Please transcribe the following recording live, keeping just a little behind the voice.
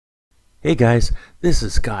Hey guys, this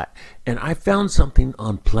is Scott, and I found something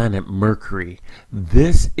on planet Mercury.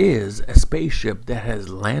 This is a spaceship that has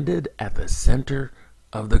landed at the center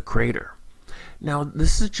of the crater. Now,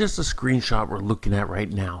 this is just a screenshot we're looking at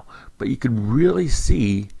right now, but you can really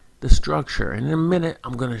see the structure. And in a minute,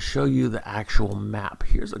 I'm going to show you the actual map.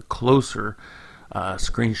 Here's a closer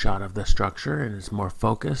screenshot of the structure, and it's more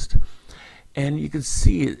focused. And you can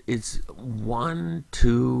see it's 1,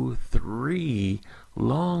 2, 3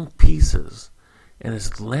 long pieces, and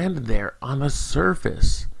it's landed there on the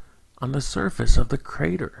surface of the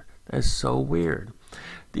crater. That's so weird.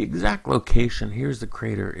 The exact location, here's the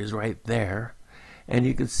crater, is right there, and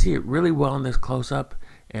you can see it really well in this close-up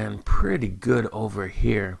and pretty good over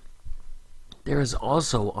here. There is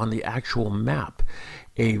also on the actual map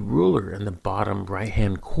a ruler in the bottom right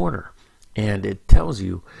hand corner, and it tells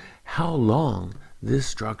you how long this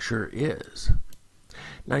structure is.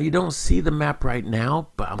 Now, you don't see the map right now,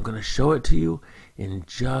 but I'm going to show it to you in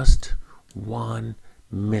just 1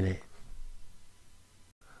 minute.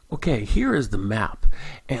 Okay, here is the map,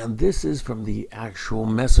 and this is from the actual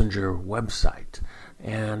Messenger website.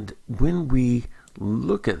 And when we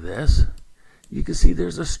look at this, you can see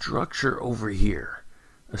there's a structure over here,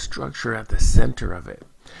 a structure at the center of it.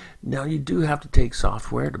 Now, you do have to take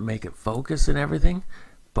software to make it focus and everything,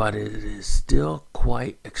 but it is still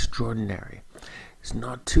quite extraordinary. It's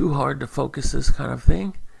not too hard to focus this kind of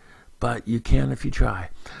thing, but you can if you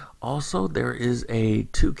try. Also, there is a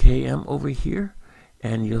 2km over here,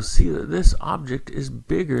 and you'll see that this object is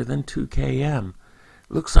bigger than 2km.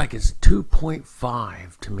 Looks like it's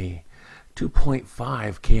 2.5 to me, 2.5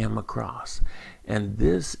 km across. And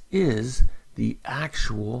this is the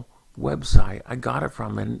actual website I got it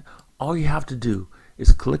from, and all you have to do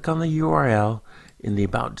is click on the URL in the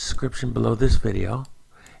about description below this video,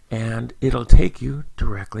 and it'll take you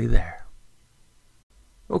directly there.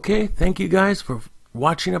 Okay, thank you guys for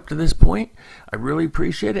watching up to this point. I really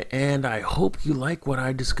appreciate it, and I hope you like what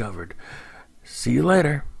I discovered. See you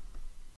later.